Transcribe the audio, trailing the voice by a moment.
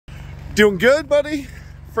Doing good, buddy?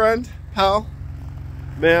 Friend? Pal?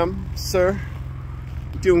 Ma'am? Sir?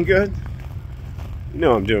 Doing good? You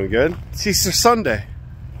know I'm doing good. It's Easter Sunday.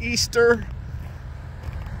 Easter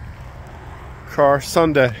car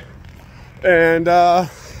Sunday. And I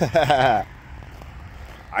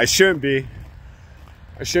shouldn't be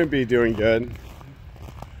doing good.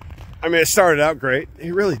 I mean, it started out great.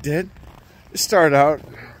 It really did. It started out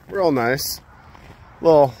real nice.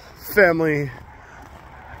 Little family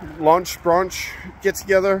lunch, brunch, get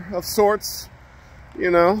together of sorts, you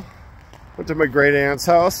know. Went to my great aunt's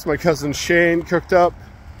house. My cousin Shane cooked up,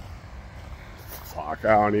 fuck,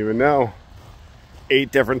 I don't even know,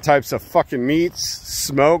 8 different types of fucking meats,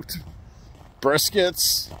 smoked,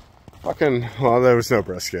 briskets, fucking, well, there was no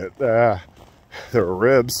brisket. There were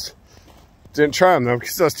ribs. Didn't try them though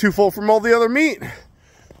because I was too full from all the other meat.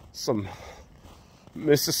 Some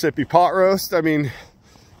Mississippi pot roast. I mean,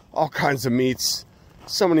 all kinds of meats.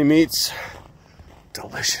 So many meats.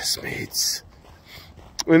 Delicious meats.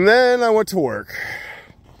 And then I went to work.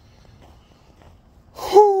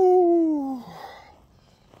 Whoo.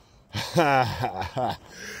 And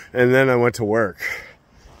then I went to work.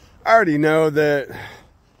 I already know that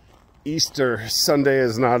Easter Sunday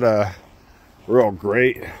is not a real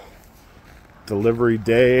great delivery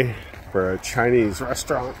day for a Chinese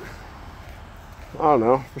restaurant. I don't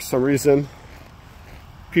know, for some reason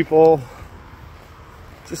people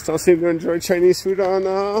just don't seem to enjoy Chinese food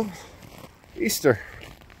on Easter.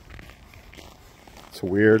 It's a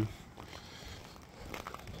weird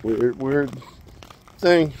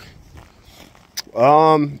thing.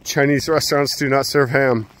 Chinese restaurants do not serve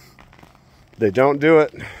ham. They don't do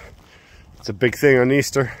it. It's a big thing on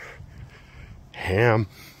Easter. Ham.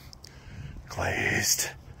 Glazed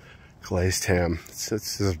ham.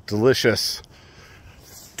 It's a delicious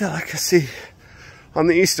delicacy on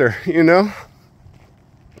the Easter, you know?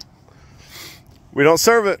 We don't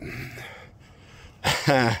serve it.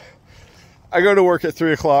 I go to work at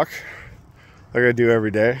 3 o'clock, like I do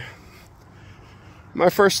every day. My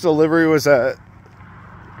first delivery was at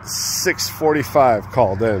 6:45,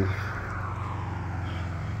 called in. I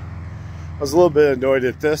was a little bit annoyed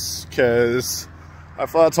at this because I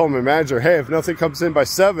thought I told my manager, hey, if nothing comes in by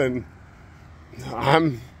 7,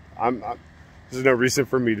 there's no reason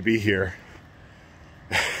for me to be here.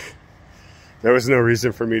 There was no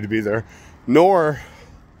reason for me to be there. Nor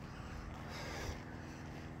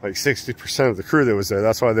like 60% of the crew that was there.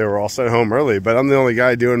 That's why they were all sent home early. But I'm the only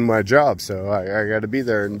guy doing my job, so I got to be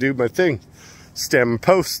there and do my thing. Stand and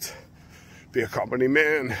post. Be a company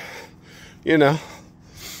man. You know.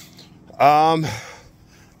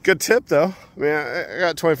 Good tip, though. I mean, I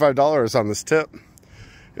got $25 on this tip.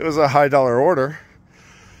 It was a high dollar order,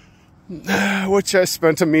 which I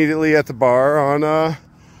spent immediately at the bar on a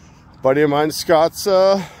buddy of mine, Scott's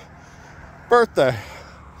birthday.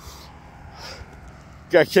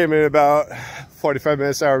 Guy came in about 45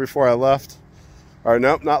 minutes, hour before I left. Or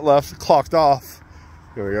nope, not left, clocked off.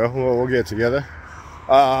 Here we go, we'll get together.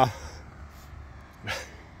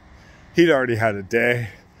 He'd already had a day.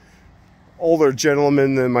 Older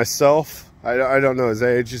gentleman than myself. I don't know his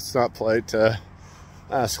age. It's not polite to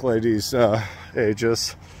ask ladies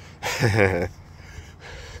ages.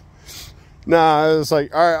 Nah, I was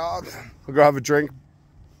like, all right, I'll go have a drink,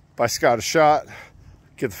 buy Scott a shot,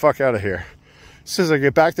 get the fuck out of here. As soon as I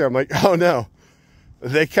get back there, I'm like, oh no,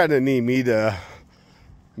 they kind of need me to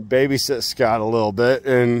babysit Scott a little bit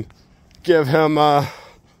and give him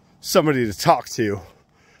somebody to talk to,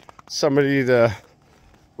 somebody to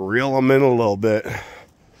reel him in a little bit.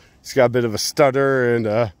 He's got a bit of a stutter and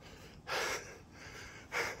a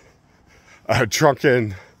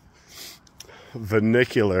drunken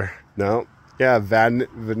vernacular. No, yeah,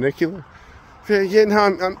 vernacular. You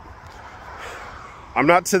know, I'm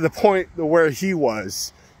not to the point where he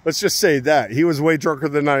was. Let's just say that. He was way drunker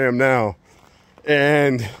than I am now.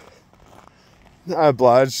 And I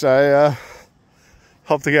obliged. I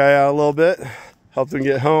helped the guy out a little bit. Helped him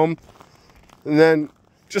get home. And then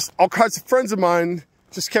just all kinds of friends of mine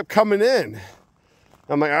just kept coming in.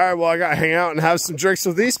 I'm like, all right, well, I got to hang out and have some drinks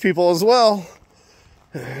with these people as well.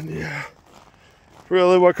 And yeah,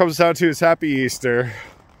 really what it comes down to is happy Easter.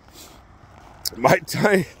 My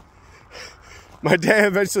day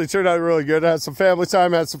eventually turned out really good. I had some family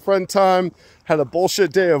time, had some friend time, had a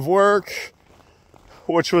bullshit day of work,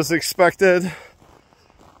 which was expected.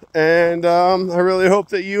 And I really hope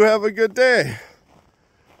that you have a good day.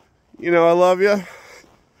 You know, I love you.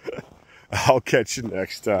 I'll catch you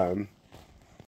next time.